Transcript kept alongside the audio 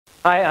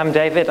Hi, I'm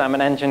David. I'm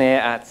an engineer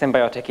at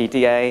Symbiotic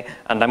EDA,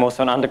 and I'm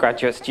also an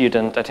undergraduate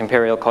student at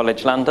Imperial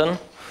College London.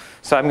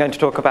 So I'm going to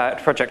talk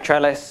about Project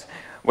Trellis,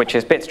 which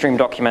is bitstream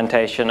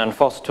documentation and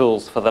FOSS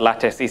tools for the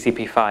Lattice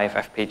ECP5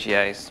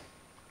 FPGAs.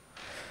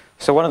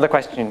 So one of the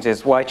questions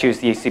is, why choose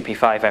the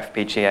ECP5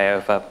 FPGA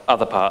over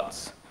other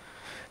parts?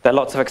 There are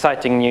lots of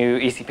exciting new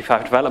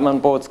ECP5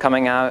 development boards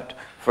coming out.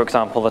 For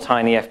example, the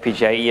tiny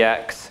FPGA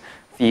EX,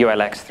 the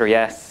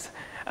ULX3S,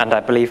 and I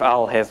believe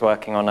Al here is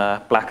working on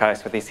a black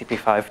ice with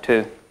ECP5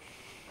 too.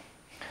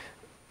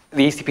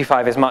 The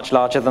ECP5 is much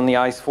larger than the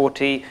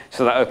ICE40,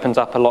 so that opens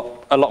up a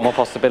lot more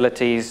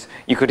possibilities.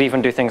 You could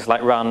even do things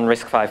like run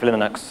RISC-V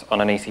Linux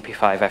on an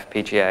ECP5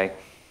 FPGA.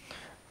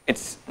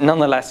 It's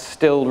nonetheless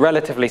still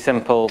relatively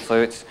simple,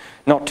 so it's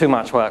not too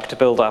much work to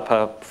build up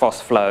a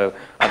FOSS flow.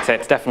 I'd say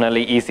it's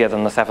definitely easier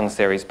than the 7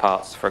 series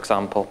parts, for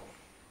example.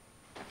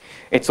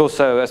 It's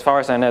also, as far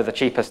as I know, the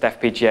cheapest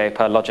FPGA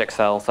per logic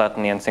cell,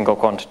 certainly in single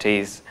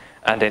quantities,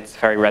 and it's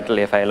very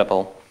readily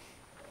available.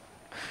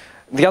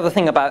 The other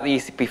thing about the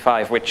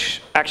ECP5,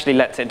 which actually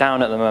lets it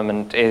down at the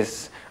moment,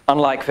 is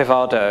unlike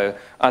Vivado,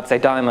 I'd say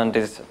Diamond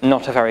is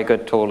not a very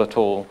good tool at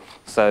all.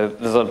 So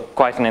there's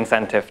quite an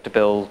incentive to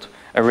build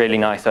a really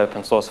nice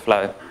open source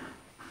flow.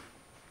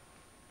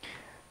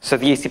 So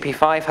the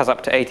ECP5 has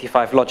up to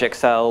 85 logic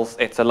cells.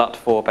 It's a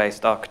LUT4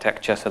 based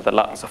architecture, so the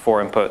LUTs are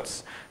 4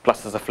 inputs,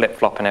 plus there's a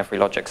flip-flop in every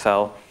logic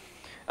cell.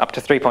 Up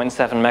to 3.7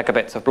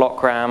 megabits of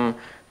block RAM,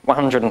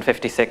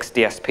 156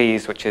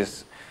 DSPs, which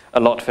is a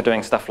lot for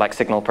doing stuff like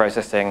signal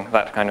processing,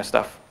 that kind of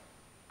stuff.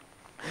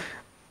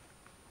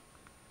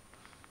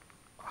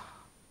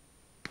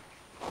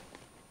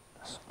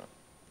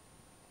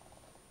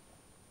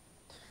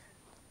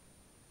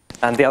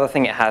 And the other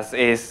thing it has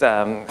is 3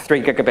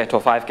 gigabit or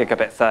 5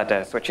 gigabit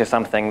SerDes, which is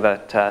something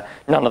that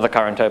none of the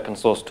current open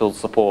source tools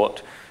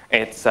support.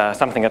 It's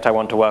something that I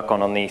want to work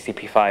on the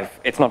ECP5.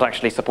 It's not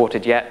actually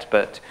supported yet,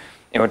 but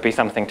it would be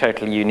something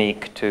totally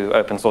unique to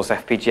open source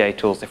FPGA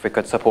tools if we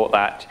could support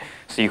that.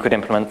 So you could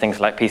implement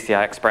things like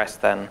PCI Express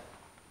then.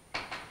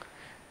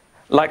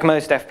 Like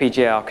most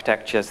FPGA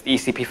architectures, the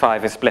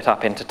ECP5 is split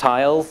up into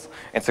tiles.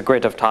 It's a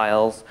grid of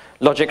tiles.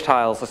 Logic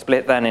tiles are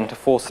split then into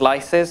 4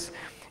 slices.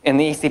 In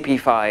the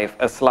ECP5,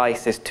 a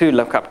slice is 2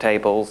 lookup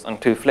tables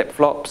and 2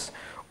 flip-flops,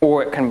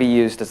 or it can be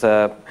used as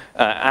an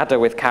adder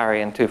with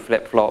carry and 2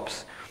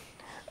 flip-flops.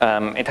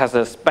 It has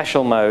a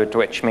special mode,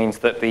 which means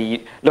that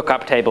the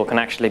lookup table can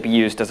actually be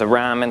used as a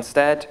RAM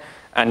instead,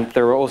 and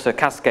there are also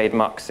cascade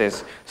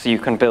muxes, so you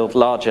can build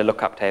larger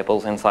lookup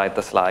tables inside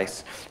the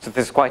slice. So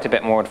this is quite a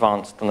bit more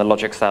advanced than the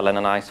logic cell in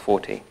an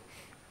ICE40.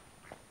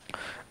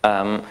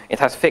 It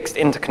has fixed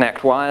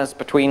interconnect wires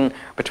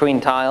between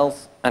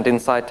tiles and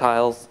inside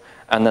tiles,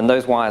 and then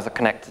those wires are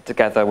connected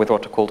together with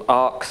what are called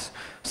arcs.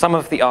 Some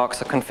of the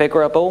arcs are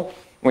configurable,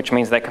 which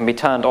means they can be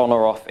turned on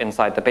or off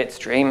inside the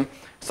bitstream.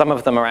 Some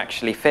of them are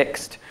actually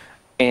fixed.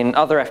 In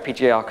other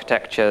FPGA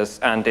architectures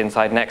and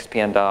inside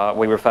NextP&R,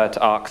 we refer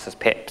to arcs as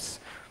pips.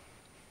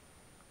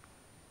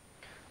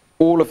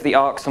 All of the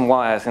arcs and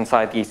wires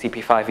inside the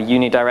ECP5 are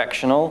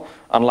unidirectional.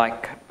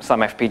 Unlike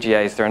some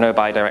FPGAs, there are no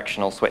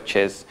bidirectional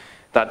switches.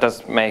 That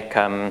does make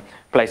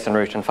place and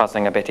route and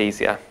fuzzing a bit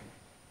easier.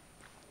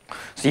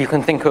 So you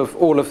can think of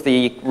all of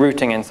the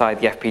routing inside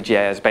the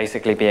FPGA as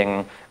basically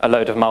being a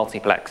load of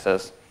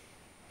multiplexers.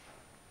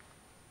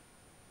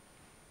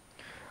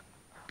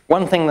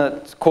 One thing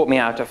that caught me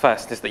out at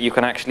first is that you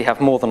can actually have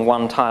more than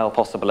one tile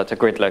possible at a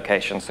grid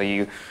location. So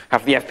you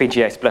have the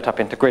FPGA split up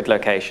into grid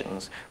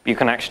locations, but you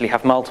can actually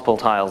have multiple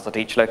tiles at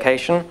each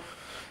location.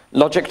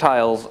 Logic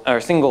tiles are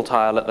a single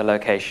tile at the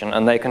location,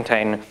 and they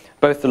contain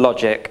both the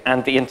logic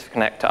and the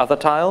interconnect to other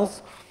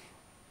tiles.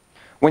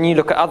 When you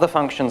look at other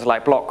functions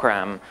like block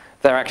RAM,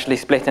 they're actually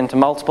split into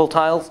multiple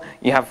tiles.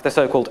 You have the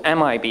so-called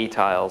MIB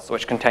tiles,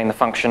 which contain the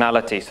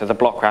functionality, so the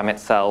block RAM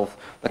itself,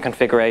 the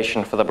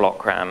configuration for the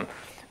block RAM.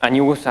 And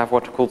you also have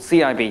what are called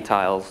CIB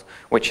tiles,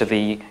 which are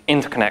the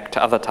interconnect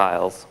to other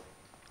tiles.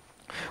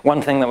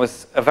 One thing that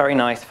was a very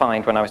nice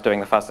find when I was doing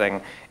the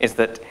fuzzing is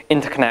that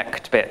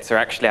interconnect bits are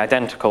actually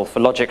identical for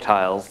logic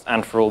tiles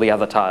and for all the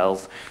other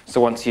tiles. So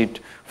once you'd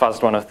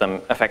fuzzed one of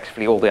them,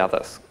 effectively all the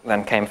others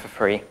then came for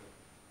free.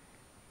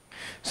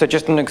 So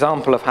just an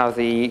example of how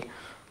the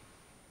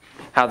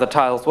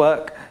tiles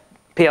work.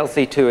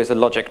 PLC2 is a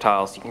logic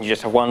tile, so you can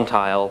just have one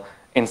tile.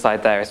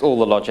 Inside there is all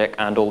the logic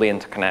and all the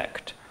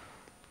interconnect.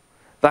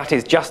 That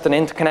is just an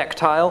interconnect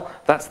tile.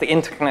 That's the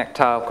interconnect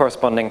tile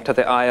corresponding to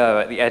the I/O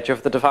at the edge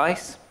of the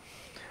device.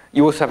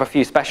 You also have a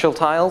few special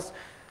tiles.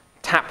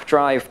 Tap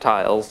drive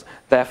tiles,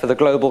 they're for the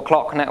global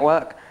clock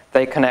network.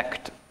 They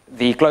connect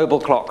the global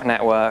clock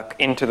network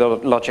into the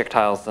logic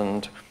tiles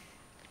and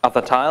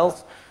other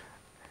tiles.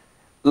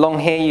 Along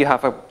here you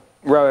have a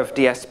row of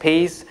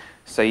DSPs.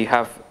 So you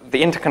have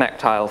the interconnect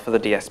tile for the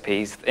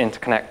DSPs, that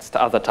interconnects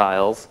to other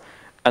tiles,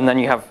 and then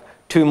you have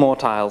 2 more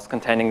tiles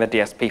containing the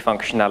DSP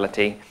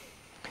functionality.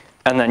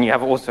 And then you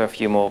have also a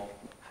few more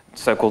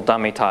so-called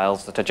dummy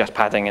tiles that are just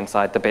padding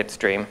inside the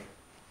bitstream.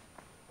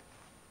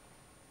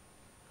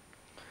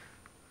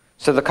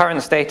 So the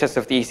current status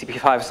of the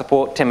ECP5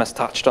 support, Tim has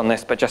touched on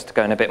this, but just to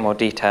go in a bit more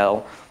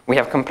detail, we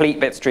have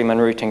complete bitstream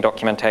and routing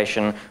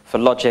documentation for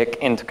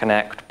logic,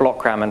 interconnect,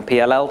 block RAM, and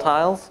PLL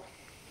tiles.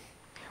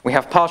 We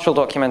have partial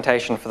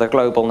documentation for the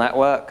global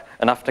network,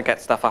 enough to get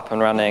stuff up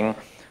and running.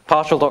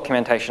 Partial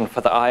documentation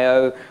for the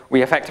I/O.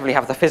 We effectively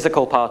have the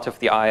physical part of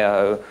the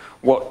I/O,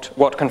 what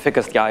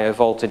configures the I/O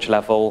voltage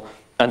level,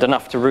 and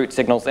enough to route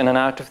signals in and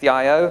out of the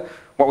I/O.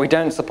 What we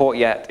don't support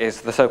yet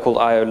is the so-called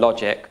I/O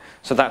logic.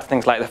 So that's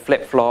things like the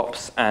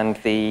flip-flops and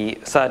the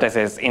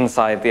SERDESs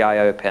inside the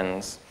I/O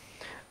pins.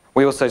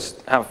 We also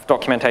have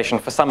documentation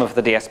for some of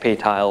the DSP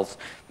tiles,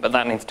 but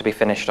that needs to be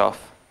finished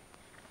off.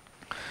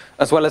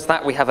 As well as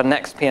that, we have a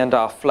next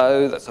P&R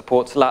flow that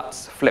supports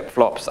LUTs,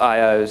 flip-flops,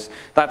 I/Os.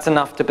 That's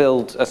enough to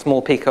build a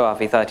small Pico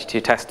RV32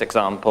 test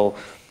example.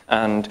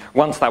 And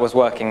once that was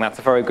working, that's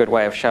a very good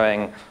way of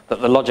showing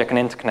that the logic and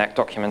interconnect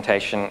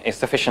documentation is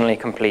sufficiently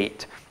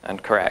complete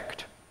and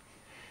correct.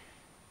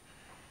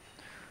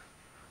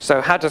 So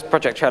how does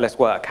Project Trellis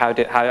work? How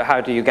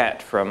do you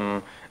get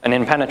from an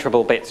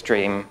impenetrable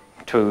bitstream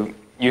to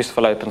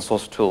useful open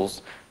source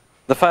tools?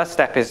 The first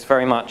step is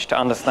very much to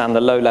understand the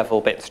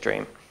low-level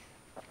bitstream.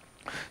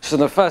 So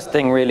the first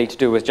thing really to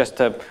do is just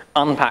to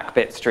unpack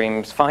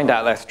bitstreams, find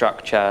out their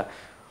structure,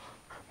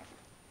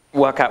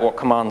 work out what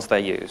commands they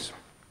use.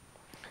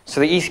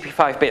 So the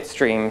ECP5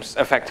 bitstreams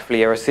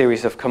effectively are a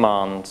series of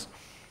commands.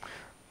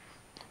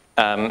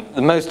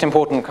 The most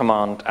important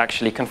command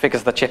actually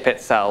configures the chip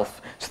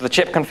itself. So the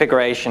chip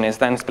configuration is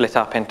then split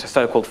up into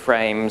so-called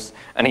frames,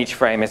 and each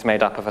frame is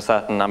made up of a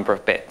certain number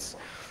of bits.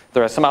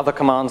 There are some other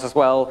commands as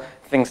well,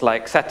 things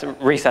like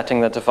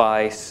resetting the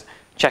device,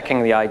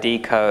 checking the ID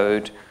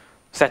code,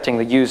 setting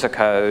the user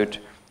code.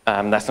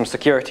 There's some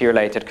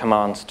security-related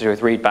commands to do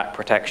with readback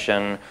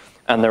protection,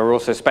 and there are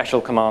also special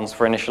commands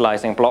for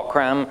initializing block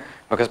RAM,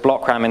 because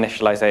block RAM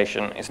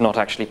initialization is not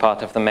actually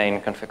part of the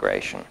main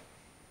configuration.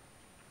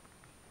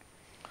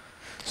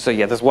 So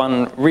yeah, there's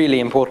one really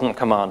important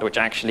command which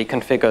actually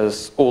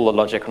configures all the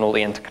logic and all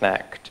the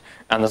interconnect,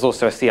 and there's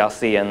also a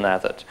CRC in there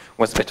that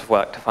was a bit of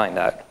work to find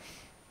out.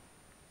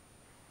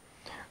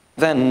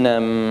 Then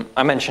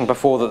I mentioned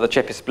before that the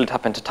chip is split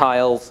up into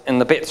tiles. In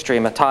the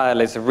bitstream, a tile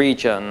is a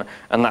region,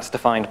 and that's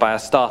defined by a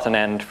start and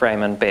end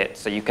frame and bit.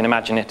 So you can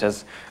imagine it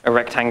as a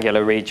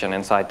rectangular region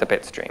inside the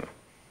bitstream.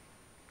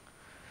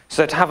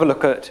 So to have a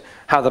look at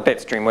how the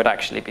bitstream would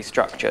actually be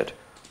structured.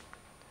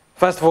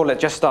 First of all, it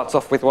just starts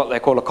off with what they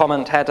call a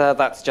comment header.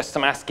 That's just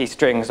some ASCII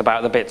strings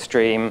about the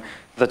bitstream.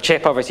 The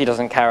chip obviously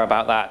doesn't care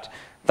about that.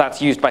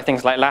 That's used by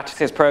things like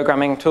Lattice's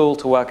programming tool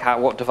to work out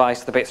what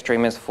device the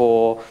bitstream is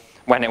for,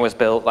 when it was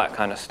built, that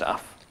kind of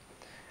stuff.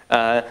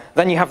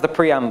 Then you have the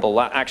preamble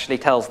that actually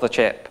tells the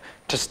chip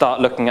to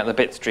start looking at the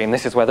bitstream.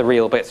 This is where the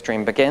real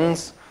bitstream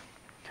begins.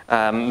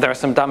 There are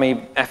some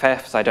dummy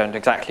FFs. I don't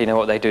exactly know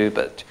what they do,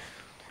 but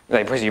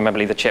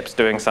presumably the chip's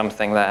doing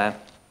something there.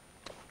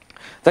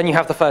 Then you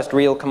have the first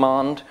real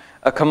command.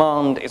 A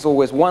command is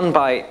always 1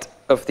 byte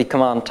of the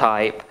command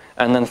type,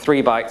 and then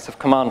 3 bytes of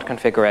command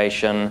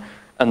configuration,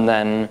 and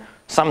then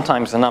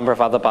sometimes a number of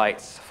other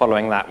bytes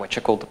following that, which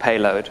are called the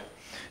payload.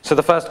 So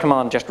the first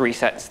command just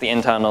resets the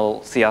internal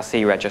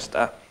CRC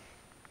register.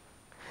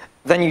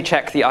 Then you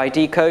check the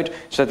ID code.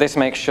 So this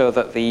makes sure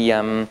that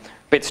the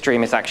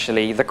bitstream is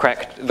actually the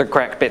correct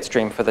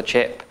bitstream for the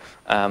chip.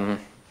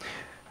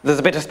 There's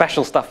a bit of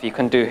special stuff you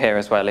can do here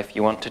as well if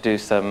you want to do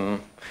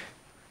some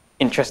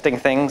interesting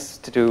things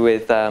to do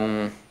with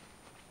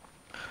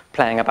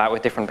playing about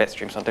with different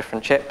bitstreams on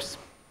different chips.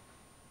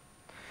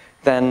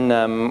 Then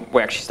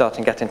we're actually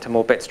starting to get into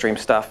more bitstream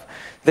stuff.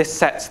 This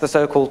sets the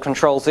so-called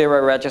control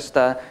 0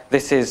 register.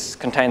 This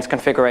contains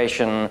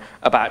configuration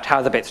about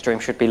how the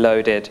bitstream should be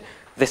loaded.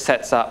 This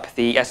sets up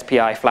the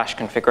SPI flash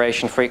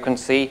configuration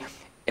frequency.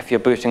 If you're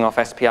booting off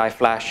SPI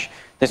flash,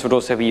 this would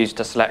also be used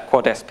to select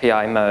quad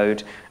SPI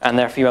mode. And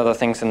there are a few other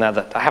things in there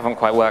that I haven't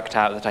quite worked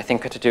out that I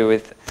think are to do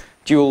with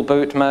dual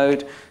boot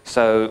mode.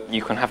 So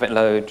you can have it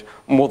load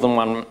more than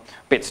one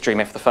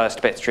bitstream if the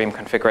first bitstream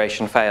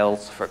configuration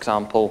fails, for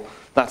example.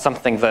 That's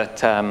something that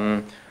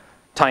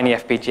Tiny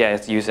FPGA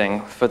is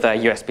using for their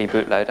USB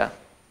bootloader.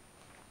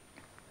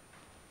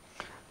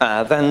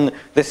 Then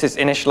this is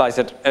initialize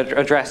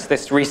address.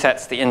 This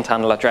resets the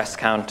internal address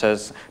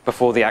counters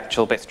before the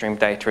actual bitstream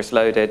data is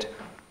loaded.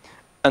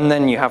 And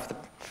then you have the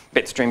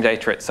bitstream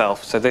data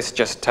itself. So this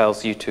just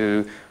tells you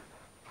to,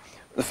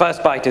 the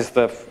first byte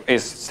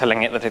is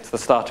telling it that it's the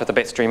start of the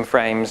bitstream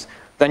frames.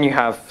 Then you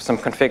have some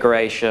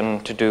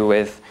configuration to do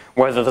with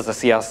whether there's a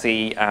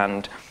CRC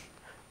and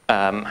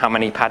how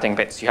many padding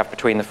bits you have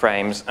between the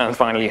frames, and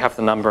finally you have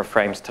the number of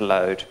frames to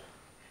load.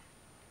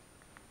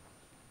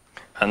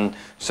 And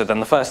so then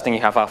the first thing you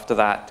have after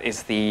that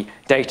is the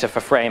data for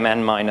frame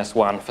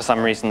n-1. For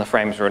some reason the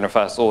frames are in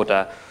reverse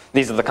order.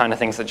 These are the kind of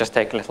things that just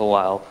take a little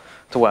while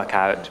to work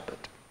out.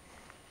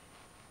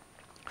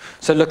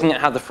 So looking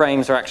at how the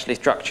frames are actually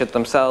structured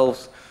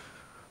themselves,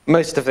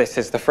 most of this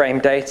is the frame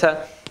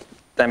data.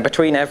 Then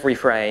between every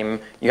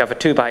frame you have a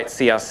 2-byte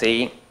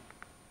CRC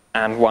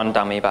and 1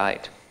 dummy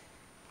byte.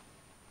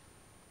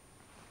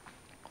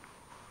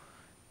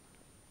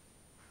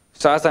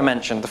 So as I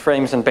mentioned, the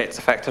frames and bits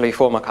effectively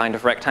form a kind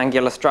of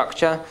rectangular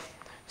structure.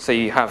 So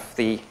you have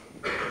the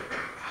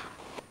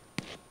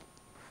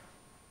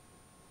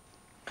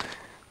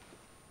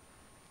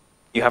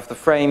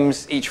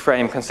frames, each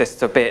frame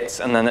consists of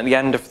bits, and then at the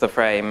end of the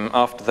frame,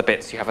 after the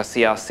bits, you have a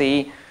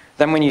CRC.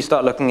 Then when you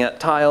start looking at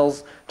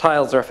tiles,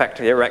 tiles are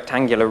effectively a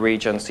rectangular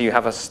region, so you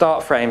have a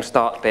start frame,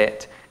 start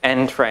bit,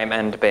 end frame,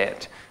 end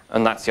bit,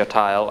 and that's your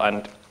tile,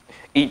 and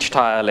each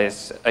tile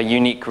is a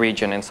unique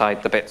region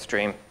inside the bit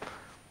stream.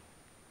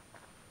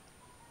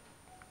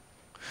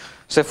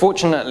 So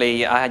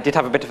fortunately, I did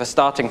have a bit of a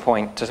starting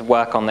point to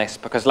work on this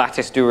because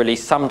Lattice do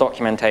release some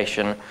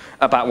documentation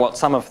about what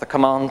some of the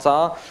commands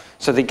are.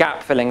 So the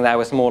gap filling there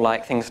was more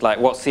like things like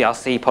what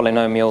CRC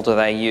polynomial do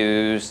they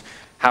use,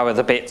 how are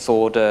the bits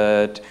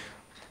ordered,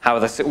 how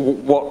are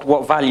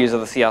what values are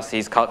the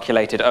CRCs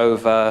calculated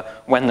over,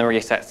 when the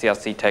reset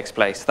CRC takes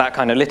place. That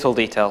kind of little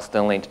detail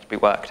still needed to be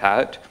worked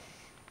out.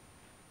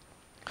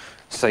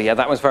 So yeah,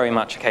 that was very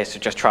much a case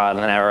of just trial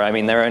and error. I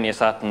mean, there are only a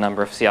certain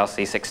number of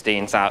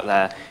CRC16s out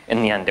there.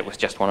 In the end, it was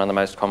just one of the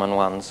most common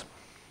ones.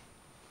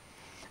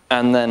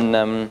 And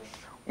then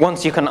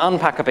once you can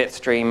unpack a bit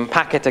stream,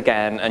 pack it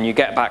again, and you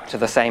get back to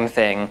the same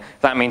thing,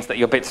 that means that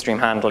your bit stream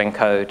handling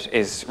code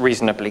is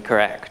reasonably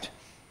correct.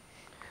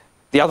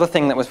 The other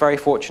thing that was very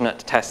fortunate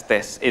to test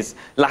this is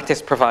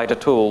Lattice provide a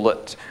tool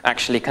that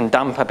actually can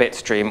dump a bit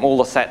stream, all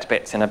the set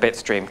bits in a bit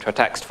stream, to a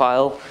text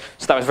file.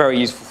 So that was very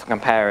useful for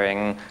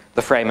comparing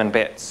the frame and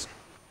bits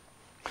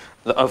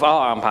of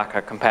our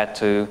unpacker compared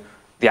to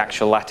the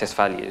actual Lattice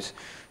values.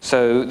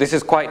 So this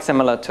is quite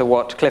similar to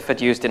what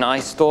Clifford used in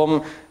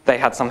IceStorm. They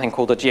had something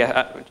called a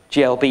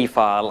GLB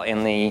file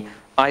in the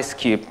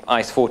IceCube,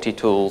 ICE40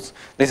 tools.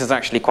 This is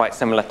actually quite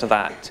similar to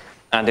that,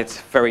 and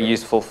it's very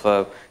useful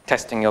for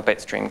testing your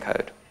bitstream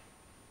code.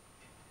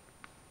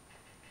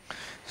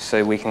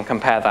 So we can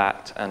compare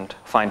that and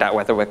find out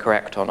whether we're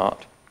correct or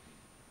not.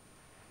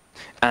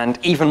 And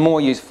even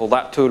more useful,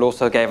 that tool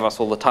also gave us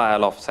all the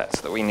tile offsets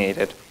that we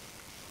needed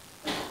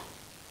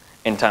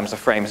in terms of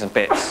frames and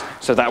bits.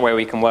 So that way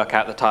we can work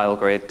out the tile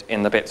grid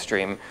in the bit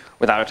stream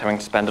without having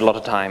to spend a lot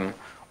of time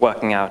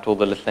working out all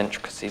the little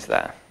intricacies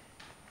there.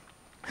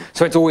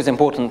 So it's always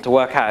important to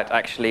work out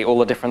actually all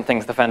the different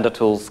things the vendor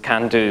tools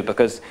can do,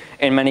 because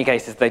in many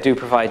cases they do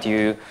provide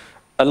you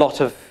a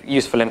lot of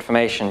useful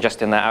information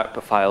just in their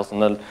output files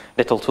and the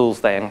little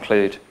tools they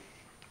include.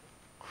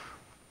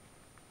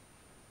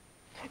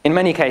 In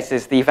many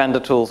cases, the vendor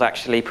tools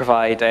actually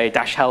provide a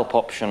 -help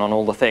option on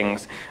all the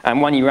things.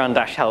 And when you run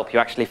 -help, you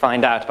actually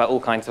find out about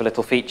all kinds of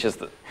little features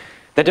that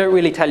they don't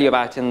really tell you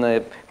about in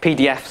the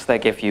PDFs they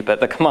give you, but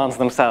the commands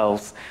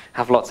themselves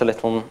have lots of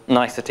little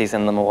niceties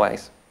in them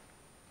always.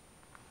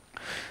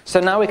 So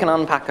now we can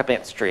unpack a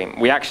bit stream.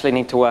 We actually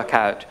need to work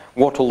out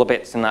what all the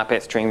bits in that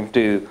bit stream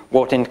do,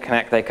 what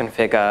interconnect they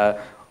configure,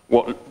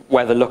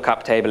 where the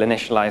lookup table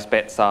initialized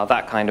bits are,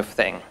 that kind of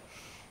thing.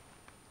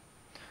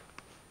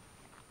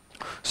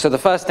 So the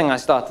first thing I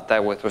started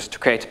there with was to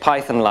create a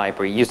Python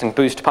library using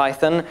Boost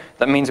Python.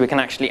 That means we can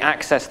actually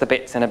access the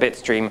bits in a bit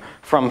stream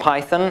from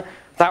Python.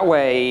 That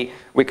way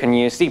we can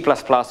use C++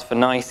 for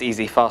nice,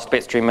 easy, fast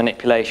bitstream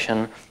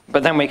manipulation,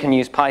 but then we can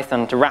use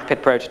Python to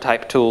rapid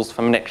prototype tools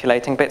for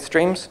manipulating bit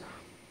streams,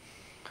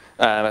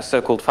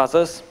 so-called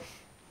fuzzers.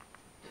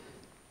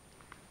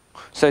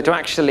 So to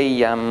actually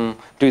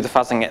do the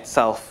fuzzing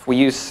itself, we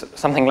use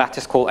something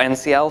Lattice call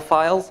NCL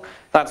files.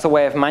 That's a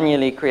way of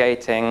manually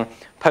creating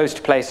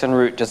post, place, and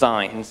route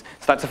designs.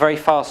 So that's a very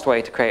fast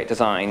way to create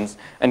designs.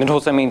 And it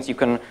also means you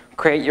can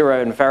create your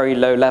own very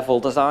low-level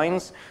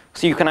designs.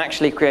 So you can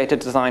actually create a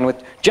design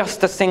with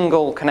just a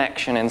single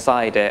connection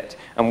inside it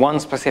and one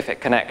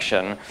specific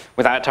connection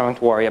without having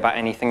to worry about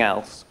anything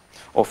else.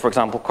 Or for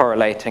example,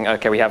 correlating,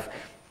 okay, we have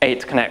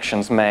 8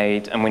 connections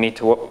made and we need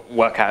to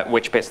work out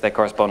which bits they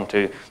correspond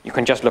to. You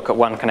can just look at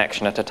one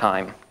connection at a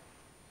time.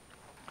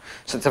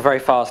 So it's a very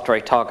fast,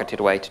 very targeted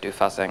way to do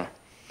fuzzing.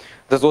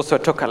 There's also a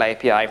tuple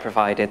API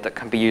provided that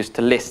can be used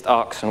to list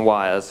arcs and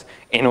wires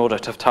in order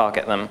to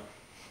target them.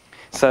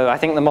 So I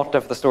think the motto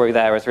of the story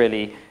there is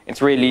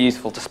it's really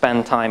useful to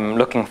spend time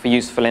looking for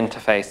useful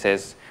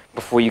interfaces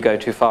before you go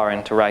too far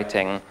into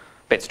writing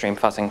bitstream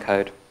fuzzing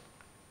code.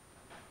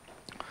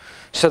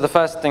 So the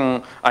first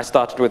thing I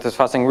started with was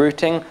fuzzing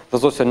routing.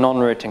 There's also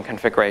non-routing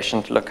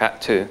configuration to look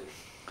at too.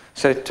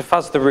 So to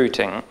fuzz the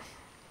routing,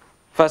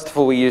 first of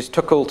all we use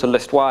tuple to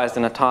list wires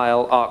in a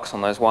tile, arcs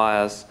on those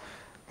wires.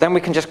 Then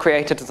we can just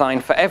create a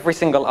design for every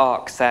single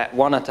arc set,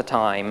 one at a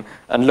time,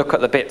 and look at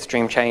the bit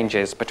stream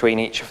changes between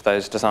each of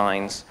those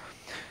designs.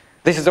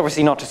 This is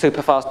obviously not a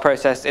super fast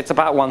process. It's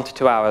about 1 to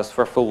 2 hours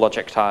for a full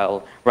logic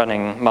tile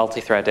running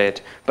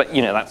multi-threaded, but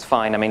that's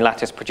fine. I mean,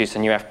 Lattice produce a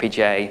new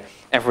FPGA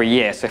every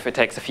year, so if it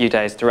takes a few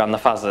days to run the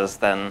fuzzers,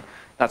 then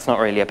that's not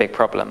really a big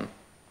problem.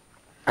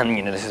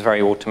 And this is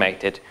very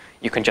automated.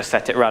 You can just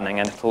set it running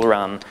and it'll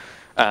run.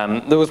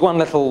 There was one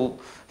little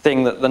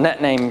thing that the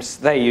net names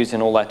they use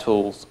in all their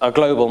tools are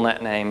global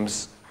net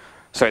names.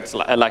 So it's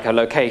like a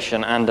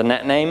location and a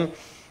net name.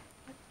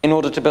 In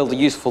order to build a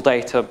useful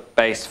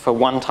database for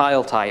one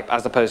tile type,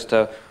 as opposed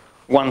to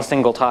one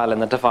single tile in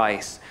the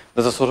device,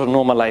 there's a sort of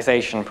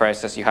normalization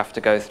process you have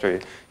to go through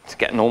to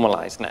get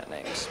normalized net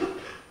names.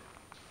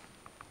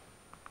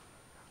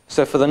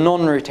 So for the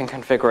non-routing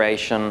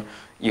configuration,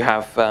 you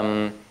have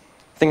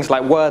things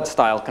like word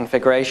style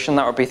configuration.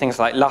 That would be things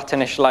like LUT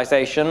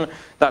initialization.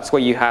 That's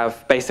where you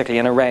have basically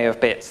an array of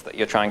bits that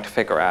you're trying to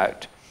figure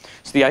out.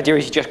 So the idea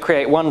is you just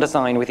create one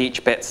design with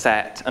each bit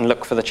set and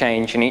look for the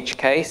change in each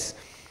case.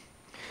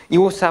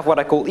 You also have what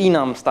I call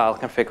enum style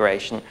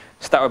configuration.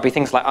 So that would be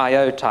things like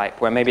IO type,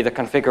 where maybe the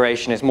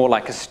configuration is more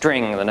like a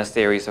string than a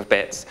series of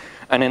bits.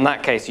 And in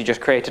that case, you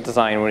just create a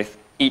design with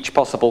each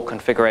possible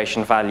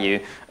configuration value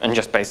and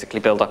just basically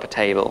build up a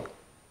table.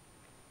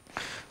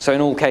 So in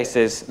all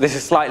cases, this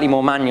is slightly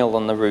more manual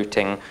than the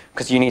routing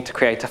because you need to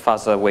create a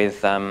fuzzer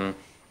with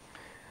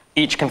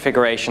each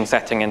configuration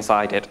setting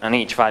inside it and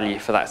each value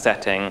for that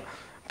setting.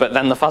 But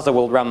then the fuzzer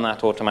will run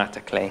that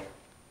automatically.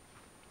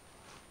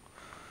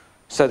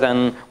 So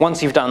then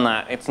once you've done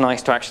that, it's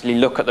nice to actually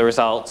look at the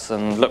results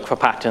and look for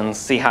patterns,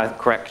 see how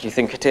correct you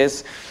think it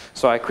is.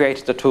 So I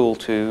created a tool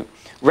to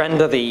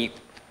render the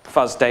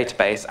fuzz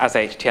database as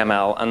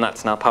HTML, and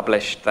that's now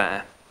published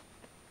there.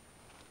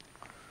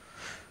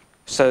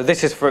 So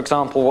this is, for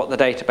example, what the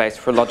database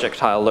for a logic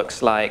tile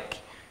looks like.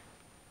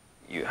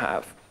 You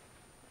have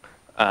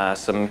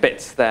some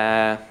bits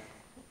there.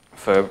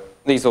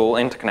 These are all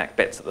interconnect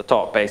bits at the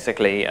top,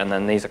 basically, and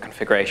then these are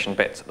configuration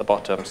bits at the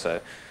bottom.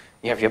 So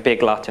you have your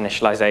big LUT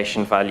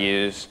initialization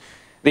values.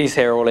 These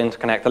here are all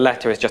interconnect. The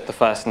letter is just the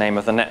first name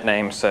of the net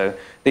name. So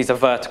these are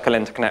vertical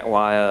interconnect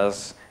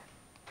wires,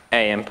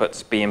 A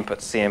inputs, B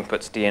inputs, C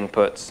inputs, D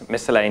inputs,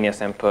 miscellaneous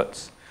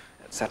inputs,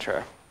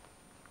 etc.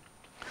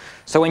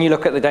 So when you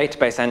look at the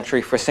database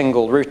entry for a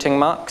single routing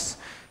mux,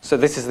 so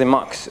this is the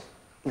mux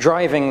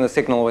driving the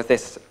signal with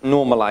this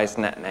normalized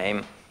net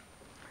name.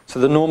 So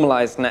the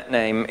normalized net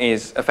name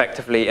is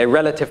effectively a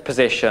relative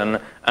position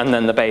and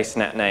then the base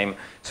net name.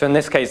 So in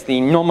this case, the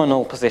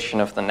nominal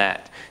position of the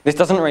net. This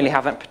doesn't really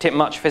have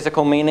much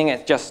physical meaning.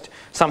 It's just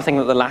something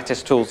that the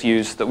Lattice tools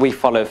use that we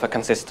follow for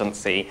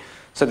consistency.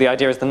 So the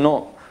idea is the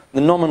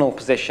nominal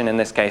position in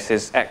this case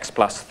is x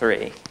plus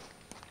 3,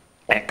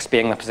 x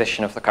being the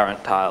position of the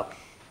current tile.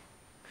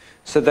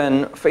 So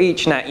then for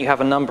each net, you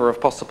have a number of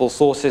possible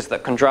sources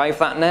that can drive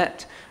that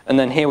net. And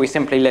then here we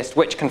simply list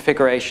which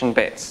configuration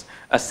bits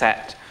are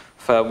set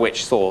for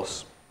which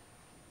source,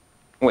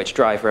 which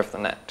driver of the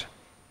net.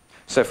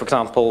 So for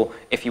example,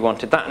 if you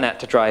wanted that net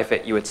to drive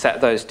it, you would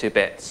set those two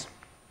bits.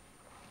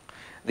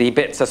 The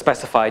bits are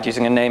specified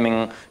using a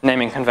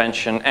naming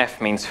convention. F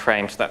means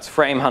frame, so that's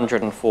frame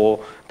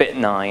 104, bit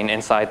 9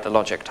 inside the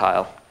logic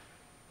tile.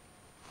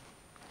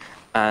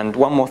 And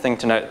one more thing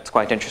to note that's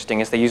quite interesting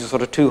is they use a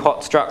sort of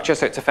two-hot structure,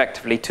 so it's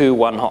effectively two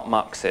one-hot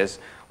muxes,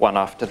 one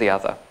after the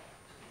other.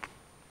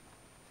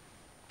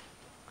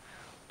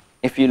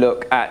 If you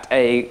look at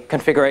a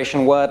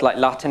configuration word like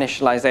LUT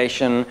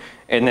initialization,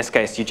 in this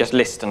case you just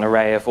list an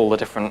array of all the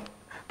different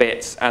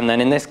bits, and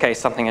then in this case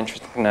something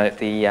interesting to note,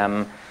 the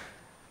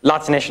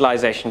LUT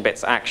initialization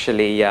bit's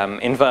actually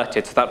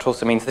inverted, so that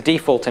also means the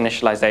default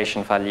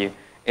initialization value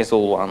is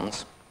all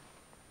ones.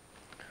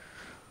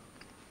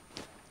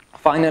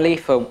 Finally,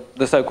 for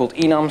the so-called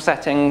enum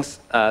settings,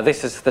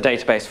 this is the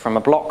database from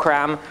a block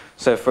RAM.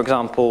 So for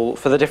example,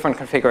 for the different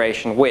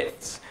configuration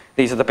widths,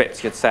 these are the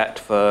bits you'd set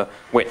for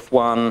width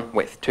 1,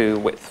 width 2,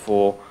 width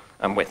 4,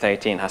 and width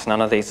 18 has none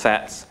of these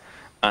sets.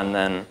 And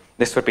then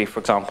this would be,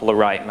 for example, the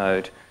write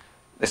mode.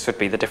 This would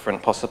be the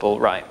different possible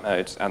write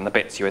modes and the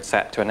bits you would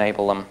set to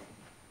enable them.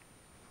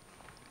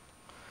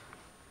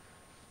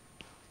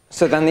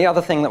 So then the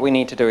other thing that we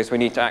need to do is we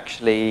need to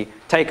actually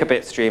take a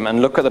bit stream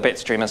and look at the bit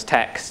stream as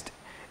text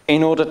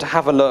in order to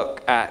have a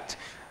look at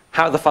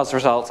how the fuzz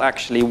results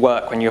actually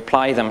work when you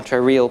apply them to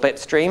a real bit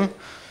stream.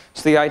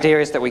 So the idea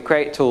is that we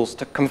create tools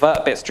to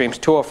convert bit streams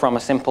to or from a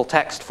simple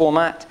text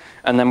format,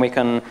 and then we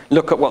can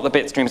look at what the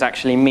bit streams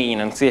actually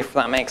mean and see if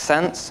that makes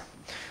sense.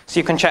 So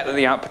you can check that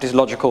the output is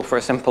logical for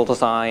a simple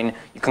design.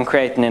 You can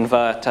create an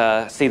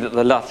inverter, see that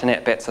the LUT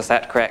init bits are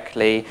set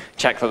correctly,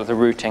 check that the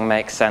routing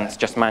makes sense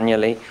just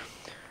manually.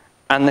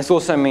 And this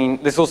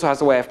also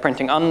has a way of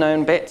printing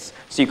unknown bits,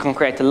 so you can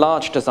create a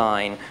large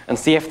design and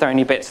see if there are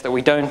any bits that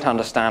we don't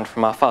understand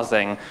from our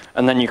fuzzing,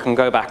 and then you can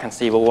go back and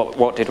see, well,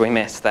 what did we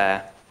miss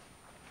there?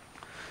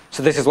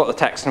 So this is what the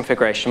text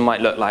configuration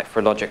might look like for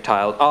a logic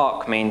tile.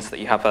 Arc means that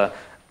you have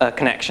a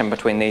connection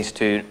between these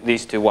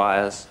two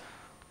wires.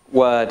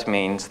 Word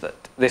means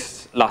that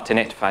this LUT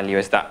init value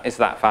is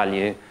that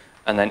value,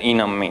 and then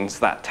enum means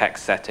that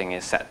text setting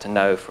is set to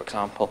no, for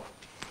example.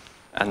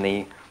 And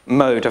the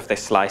mode of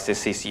this slice is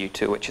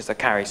CCU2, which is a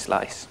carry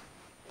slice.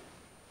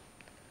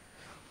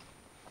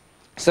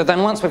 So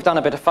then once we've done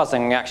a bit of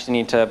fuzzing, we actually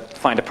need to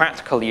find a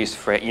practical use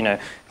for it. You know,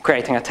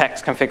 creating a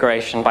text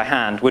configuration by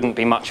hand wouldn't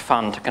be much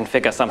fun to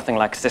configure something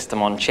like a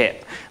system on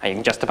chip. You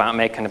can just about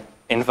make an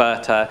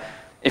inverter.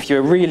 If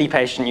you're really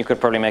patient, you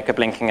could probably make a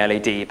blinking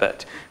LED,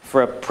 but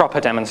for a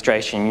proper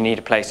demonstration, you need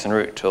a place and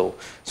route tool.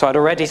 So I'd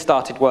already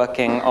started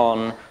working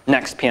on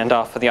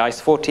NextP&R for the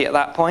ICE40 at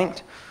that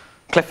point.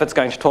 Clifford's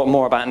going to talk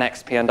more about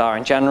NextP&R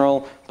in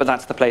general, but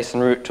that's the place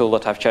and route tool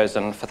that I've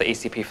chosen for the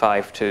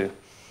ECP5 too.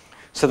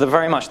 So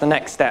very much the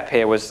next step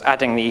here was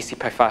adding the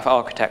ECP5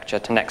 architecture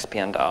to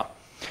NextP&R.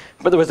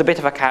 But there was a bit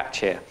of a catch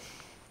here.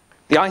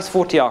 The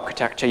ICE40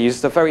 architecture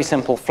uses a very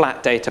simple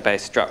flat database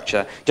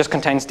structure, just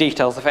contains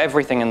details of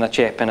everything in the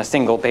chip in a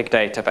single big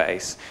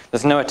database.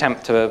 There's no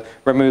attempt to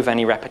remove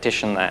any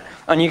repetition there.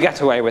 And you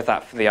get away with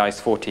that for the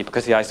ICE40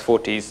 because the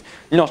ICE40 is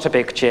not a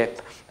big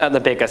chip. At the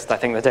biggest, I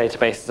think the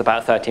database is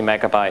about 30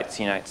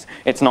 megabytes.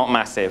 It's not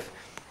massive.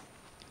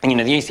 And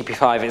the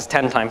ECP5 is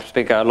 10 times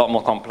bigger, a lot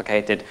more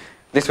complicated.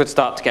 This would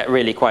start to get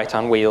really quite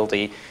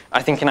unwieldy.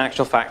 I think in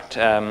actual fact,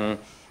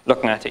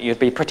 looking at it, you'd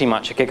be pretty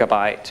much a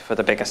gigabyte for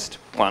the biggest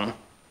one.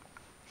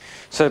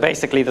 So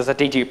basically, there's a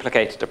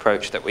deduplicated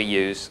approach that we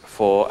use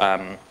for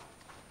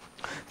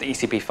the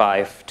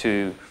ECP5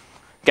 to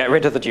get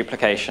rid of the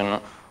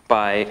duplication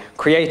by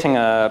creating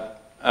the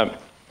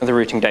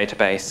routing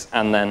database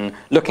and then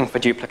looking for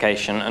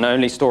duplication and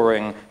only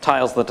storing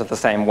tiles that are the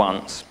same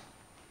once.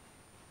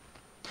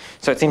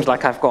 So it seems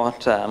like I've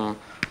got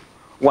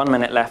 1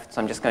 minute left,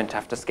 so I'm just going to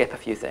have to skip a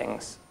few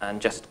things and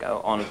just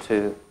go on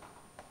to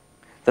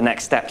the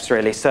next steps,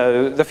 really.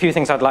 So the few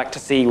things I'd like to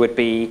see would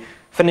be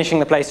finishing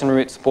the place and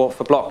route support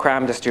for block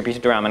RAM,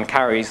 distributed RAM, and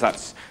carries.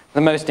 That's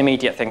the most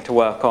immediate thing to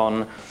work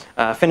on.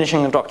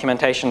 Finishing the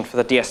documentation for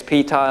the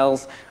DSP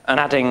tiles and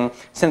adding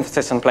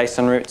synthesis and place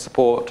and route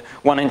support.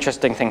 One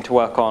interesting thing to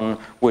work on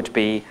would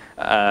be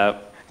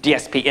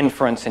DSP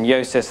inference in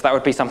Yosis. That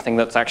would be something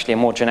that's actually a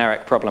more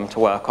generic problem to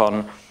work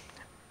on.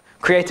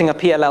 Creating a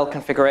PLL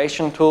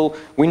configuration tool.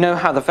 We know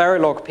how the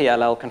Verilog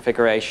PLL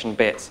configuration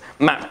bits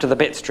map to the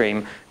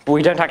bitstream, but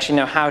we don't actually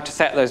know how to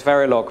set those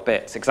Verilog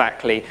bits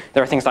exactly.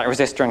 There are things like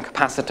resistor and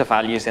capacitor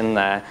values in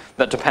there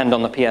that depend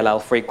on the PLL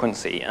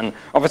frequency. And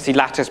obviously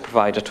Lattice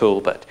provide a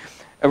tool, but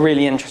a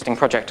really interesting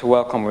project to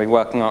work on. We're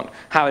working on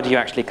how do you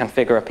actually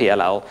configure a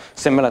PLL,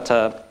 similar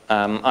to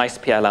ICE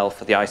PLL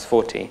for the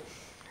ICE40.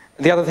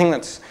 The other thing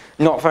that's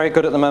not very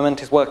good at the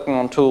moment is working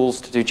on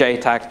tools to do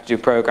JTAG, to do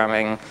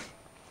programming.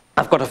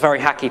 I've got a very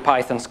hacky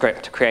Python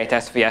script to create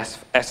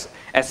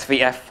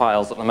SVF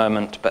files at the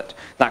moment, but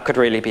that could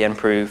really be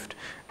improved.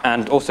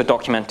 And also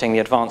documenting the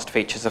advanced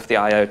features of the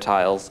I/O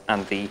tiles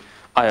and the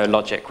I/O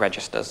logic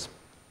registers.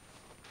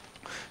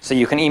 So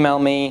you can email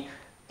me,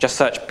 just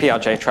search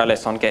PRJ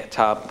Trellis on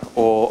GitHub,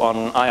 or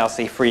on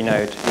IRC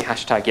Freenode, the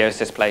hashtag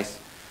YosisPlace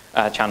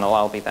channel,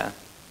 I'll be there.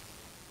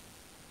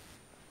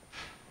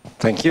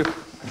 Thank you.